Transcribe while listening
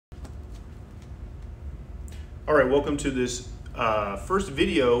All right, welcome to this first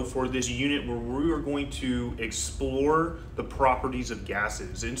video for this unit where we are going to explore the properties of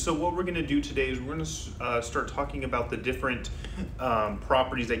gases. And so what we're going to do today is we're going to start talking about the different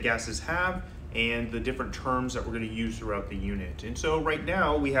properties that gases have and the different terms that we're going to use throughout the unit. And so right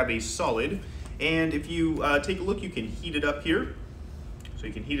now we have a solid, and if you take a look, you can heat it up here. So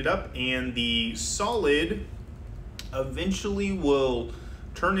you can heat it up, and the solid eventually will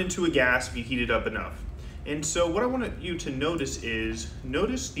turn into a gas if you heat it up enough. And so what I want you to notice is,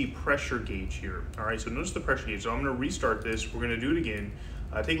 notice the pressure gauge here. All right, so notice the pressure gauge. So I'm gonna restart this, we're gonna do it again.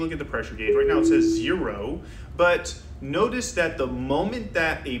 Take a look at the pressure gauge. Right now it says 0, but notice that the moment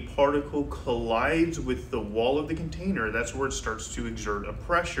that a particle collides with the wall of the container, that's where it starts to exert a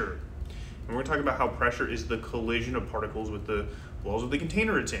pressure. And we're gonna talk about how pressure is the collision of particles with the walls of the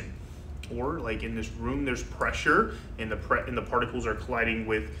container it's in. Or like in this room, there's pressure and the particles are colliding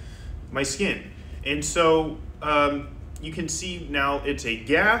with my skin. And so you can see now it's a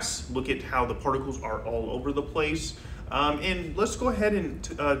gas. Look at how the particles are all over the place. And let's go ahead and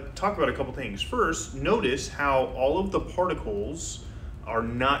talk about a couple things. First, notice how all of the particles are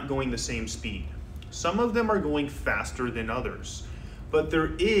not going the same speed. Some of them are going faster than others, but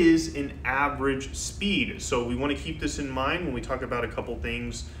there is an average speed. So we want to keep this in mind when we talk about a couple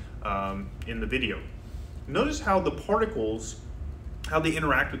things in the video. Notice how the particles, how they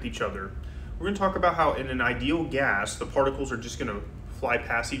interact with each other. We're going to talk about how in an ideal gas, the particles are just going to fly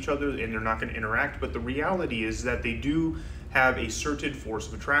past each other and they're not going to interact, but the reality is that they do have a certain force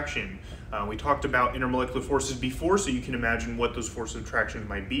of attraction. We talked about intermolecular forces before, so you can imagine what those forces of attraction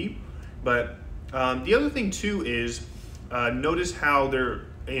might be. But the other thing too is, notice how they're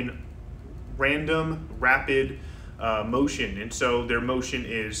in random, rapid motion, and so their motion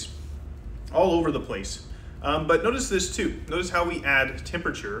is all over the place. But notice this too. Notice how we add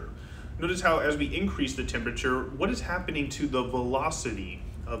temperature. Notice how as we increase the temperature, what is happening to the velocity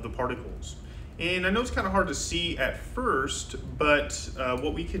of the particles? And I know it's kind of hard to see at first, but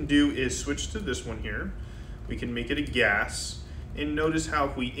what we can do is switch to this one here. We can make it a gas, and notice how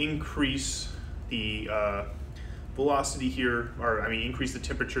if we increase the velocity here, or I mean increase the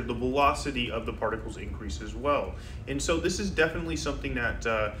temperature, the velocity of the particles increase as well. And so this is definitely something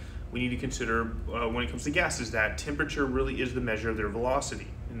that we need to consider when it comes to gases, that temperature really is the measure of their velocity.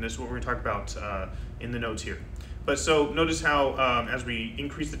 And this is what we're going to talk about in the notes here. But so notice how as we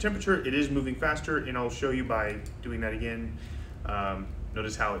increase the temperature, it is moving faster, and I'll show you by doing that again.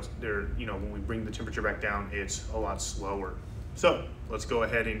 Notice how it's there, you know, when we bring the temperature back down, it's a lot slower. So let's go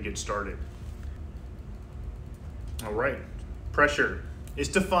ahead and get started. All right, pressure is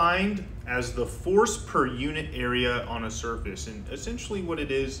defined as the force per unit area on a surface. And essentially what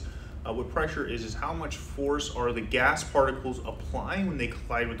it is, what pressure is how much force are the gas particles applying when they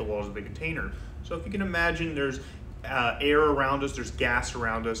collide with the walls of the container. So if you can imagine, there's air around us, there's gas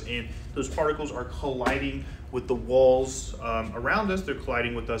around us, and those particles are colliding with the walls around us, they're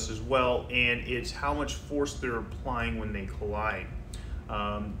colliding with us as well, and it's how much force they're applying when they collide.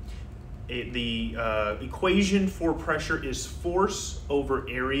 The equation for pressure is force over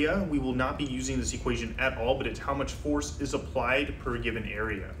area. We will not be using this equation at all, but it's how much force is applied per given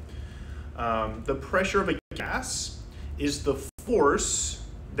area. The pressure of a gas is the force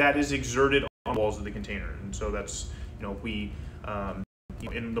that is exerted on the walls of the container. And so that's, you know, if we,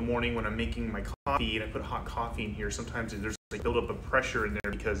 in the morning when I'm making my coffee and I put hot coffee in here, sometimes there's like buildup of pressure in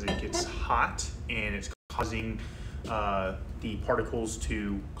there because it gets hot and it's causing the particles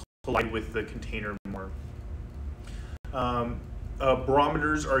to collide with the container more.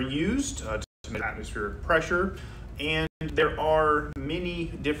 Barometers are used to measure atmospheric pressure, and there are many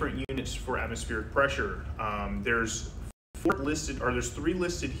different units for atmospheric pressure. There's three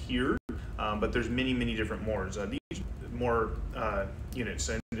listed here, but there's many different more. These more units,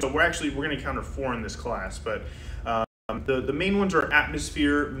 and so we're going to encounter 4 in this class, but the main ones are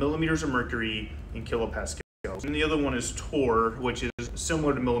atmosphere, millimeters of mercury, and kilopascals. And the other one is torr, which is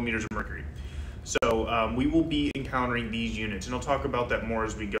similar to millimeters of mercury. So we will be encountering these units, and I'll talk about that more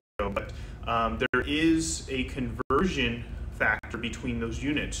as we go. But there is a conversion factor between those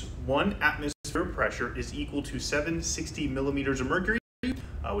units. 1 atmospheric pressure is equal to 760 millimeters of mercury,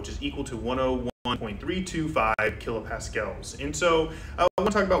 which is equal to 101.325 kilopascals. And so I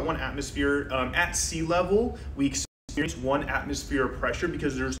want to talk about 1 atmosphere. At sea level, we experience 1 atmosphere of pressure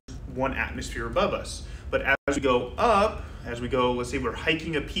because there's 1 atmosphere above us. But as we go up, let's say we're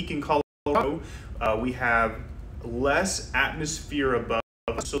hiking a peak in Colorado, we have less atmosphere above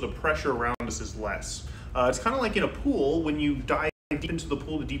us, so the pressure around us is less. It's kind of like in a pool. When you dive deep into the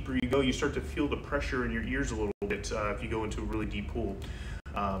pool, the deeper you go, you start to feel the pressure in your ears a little bit if you go into a really deep pool.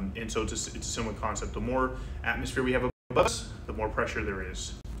 And so it's a similar concept. The more atmosphere we have above us, the more pressure there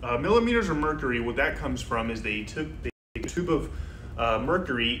is. Millimeters of mercury, what that comes from is they took a tube of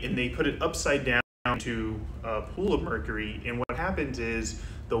mercury and they put it upside down to a pool of mercury, and what happens is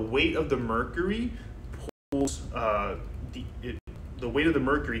the weight of the mercury pulls the weight of the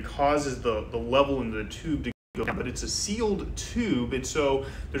mercury causes the level in the tube to go down, but it's a sealed tube, and so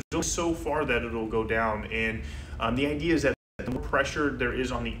there's only so far that it'll go down. And the idea is that the more pressure there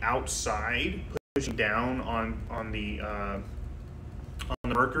is on the outside pushing down on the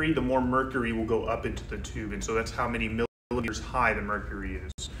mercury, the more mercury will go up into the tube, and so that's how many millimeters high the mercury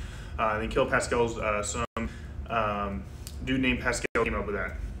is. And then kilopascals, some dude named Pascal came up with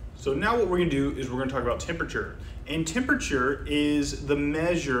that. So now what we're going to do is we're going to talk about temperature. And temperature is the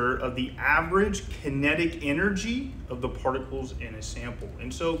measure of the average kinetic energy of the particles in a sample.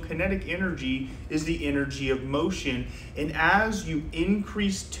 And so kinetic energy is the energy of motion. And as you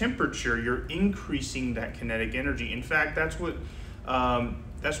increase temperature, you're increasing that kinetic energy. In fact, that's what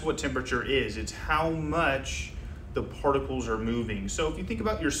temperature is. It's how much the particles are moving. So if you think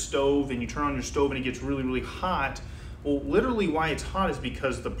about your stove and you turn on your stove and it gets really, really hot, well, literally why it's hot is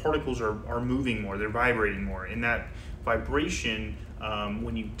because the particles are moving more, they're vibrating more. And that vibration,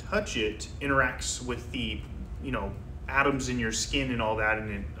 when you touch it, interacts with the atoms in your skin and all that, and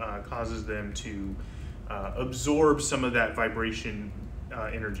it causes them to absorb some of that vibration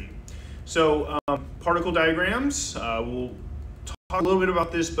energy. So particle diagrams, we'll talk a little bit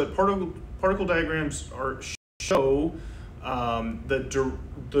about this, but particle diagrams show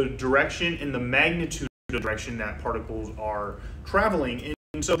the direction and the magnitude of the direction that particles are traveling.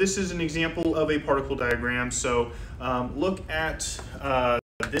 And so this is an example of a particle diagram. So look at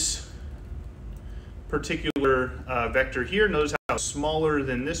this particular vector here. Notice how it's smaller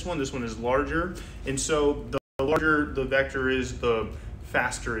than this one. This one is larger. And so the larger the vector is, the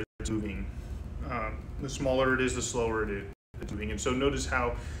faster it's moving. The smaller it is, the slower it is moving. And so notice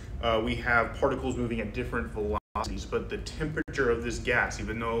how we have particles moving at different velocities, but the temperature of this gas,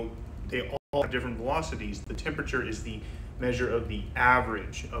 even though they all have different velocities, the temperature is the measure of the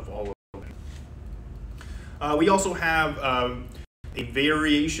average of all of them. We also have a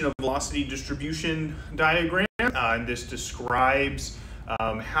variation of velocity distribution diagram, and this describes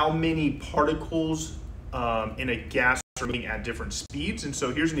how many particles in a gas are moving at different speeds. And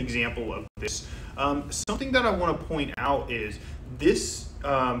so here's an example of this. Something that I want to point out is this,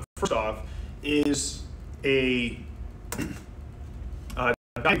 first off, is a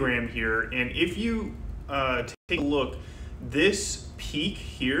diagram here, and if you take a look, this peak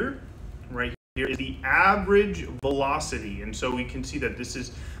here, right here, is the average velocity, and so we can see that this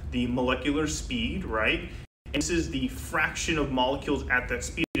is the molecular speed, right? And this is the fraction of molecules at that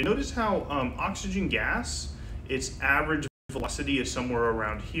speed. And notice how oxygen gas, its average velocity is somewhere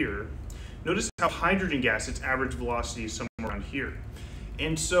around here. Notice how hydrogen gas, its average velocity is somewhere around here.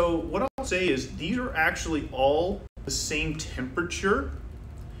 And so what I'll say is these are actually all the same temperature,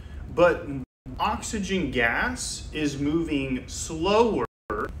 but oxygen gas is moving slower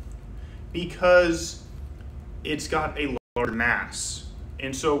because it's got a larger mass.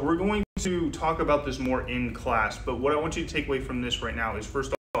 And so we're going to talk about this more in class, but what I want you to take away from this right now is,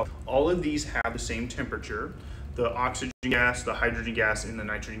 first off, all of these have the same temperature, the oxygen gas, the hydrogen gas, and the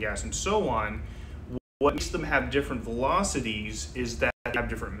nitrogen gas, and so on. What makes them have different velocities is that they have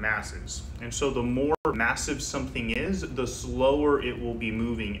different masses. And so the more massive something is, the slower it will be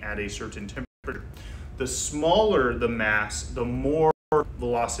moving at a certain temperature. The smaller the mass, the more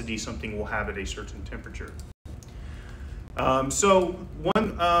velocity something will have at a certain temperature. So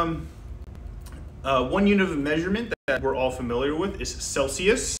one unit of measurement that we're all familiar with is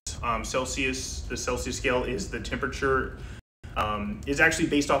Celsius. The Celsius scale is the temperature, is actually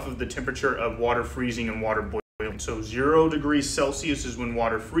based off of the temperature of water freezing and water boiling. So 0 degrees Celsius is when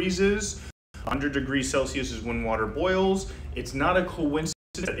water freezes, 100 degrees Celsius is when water boils. It's not a coincidence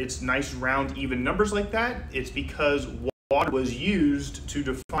that it's nice round even numbers like that. It's because water was used to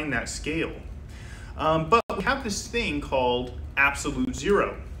define that scale. But we have this thing called absolute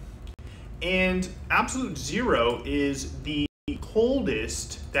zero. And absolute zero is the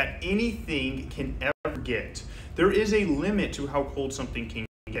coldest that anything can ever get. There is a limit to how cold something can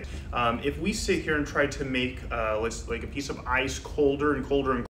get. If we sit here and try to make like a piece of ice colder and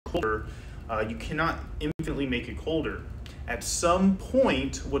colder and colder, you cannot infinitely make it colder. At some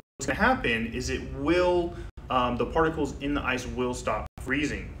point, what's going to happen is it will, the particles in the ice will stop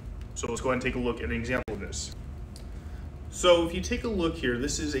freezing. So let's go ahead and take a look at an example of this. So if you take a look here,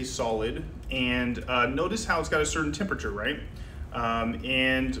 this is a solid, and notice how it's got a certain temperature, right?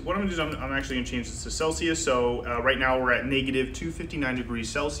 And what I'm gonna do is I'm actually gonna change this to Celsius. So right now we're at negative 259 degrees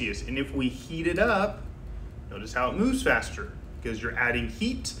Celsius. And if we heat it up, notice how it moves faster because you're adding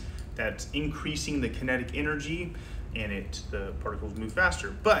heat that's increasing the kinetic energy and the particles move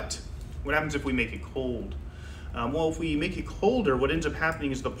faster. But what happens if we make it cold? Well, if we make it colder, what ends up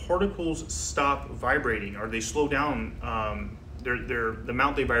happening is the particles stop vibrating, or they slow down. The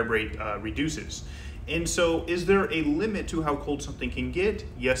amount they vibrate reduces. And so is there a limit to how cold something can get?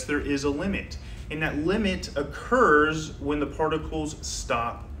 Yes, there is a limit. And that limit occurs when the particles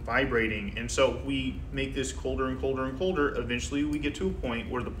stop vibrating. And so if we make this colder and colder and colder, eventually we get to a point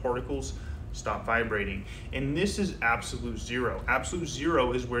where the particles stop vibrating. And this is absolute zero. Absolute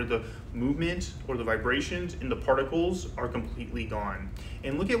zero is where the movement or the vibrations in the particles are completely gone.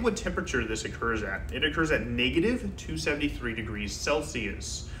 And look at what temperature this occurs at. It occurs at negative 273 degrees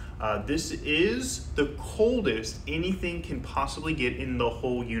Celsius. This is the coldest anything can possibly get in the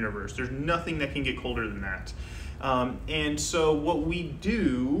whole universe. There's nothing that can get colder than that. And so what we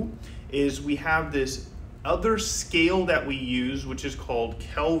do is we have this other scale that we use, which is called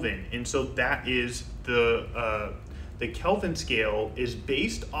Kelvin. And so that is the Kelvin scale is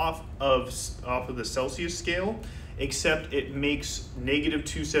based off of the Celsius scale, except it makes negative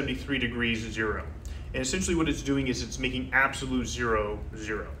 273 degrees zero. And essentially what it's doing is it's making absolute zero,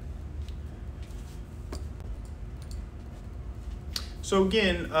 zero. So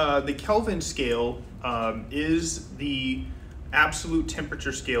again, the Kelvin scale is the absolute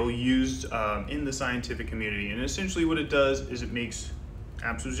temperature scale used in the scientific community. And essentially what it does is it makes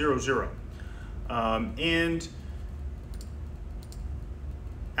absolute zero, zero. And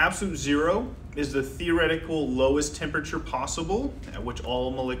absolute zero is the theoretical lowest temperature possible at which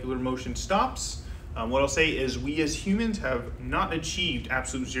all molecular motion stops. What I'll say is we as humans have not achieved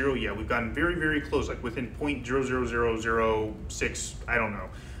absolute zero yet. We've gotten very, very close, like within 0.00006, I don't know.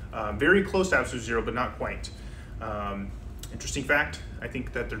 Very close to absolute zero, but not quite. Interesting fact, I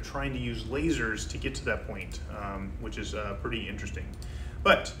think that they're trying to use lasers to get to that point, which is pretty interesting.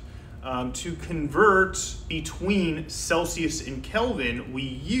 But to convert between Celsius and Kelvin, we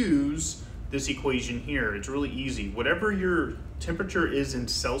use this equation here. It's really easy. Whatever your temperature is in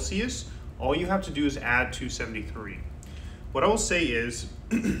Celsius, all you have to do is add 273. What I will say is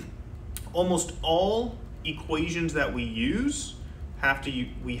almost all equations that we use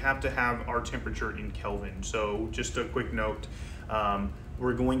we have to have our temperature in Kelvin. So just a quick note,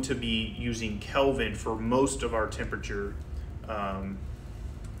 we're going to be using Kelvin for most of our temperature,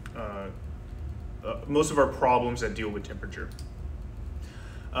 most of our problems that deal with temperature.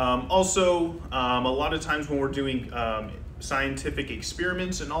 Also, a lot of times when we're doing scientific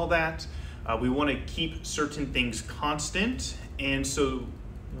experiments and all that, we want to keep certain things constant. And so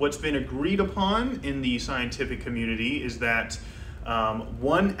what's been agreed upon in the scientific community is that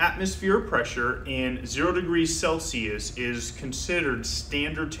 1 atmosphere of pressure and 0 degrees Celsius is considered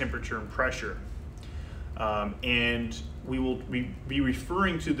standard temperature and pressure. And we will be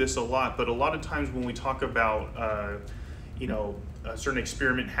referring to this a lot, but a lot of times when we talk about a certain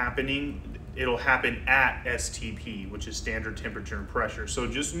experiment happening, it'll happen at STP, which is standard temperature and pressure. So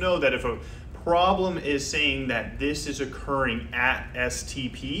just know that if a problem is saying that this is occurring at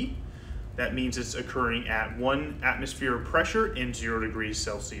STP, that means it's occurring at 1 atmosphere of pressure and 0 degrees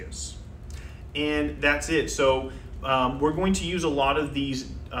Celsius. And that's it. So we're going to use a lot of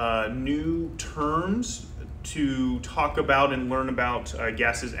these new terms to talk about and learn about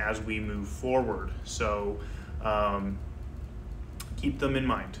gases as we move forward. So keep them in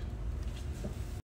mind.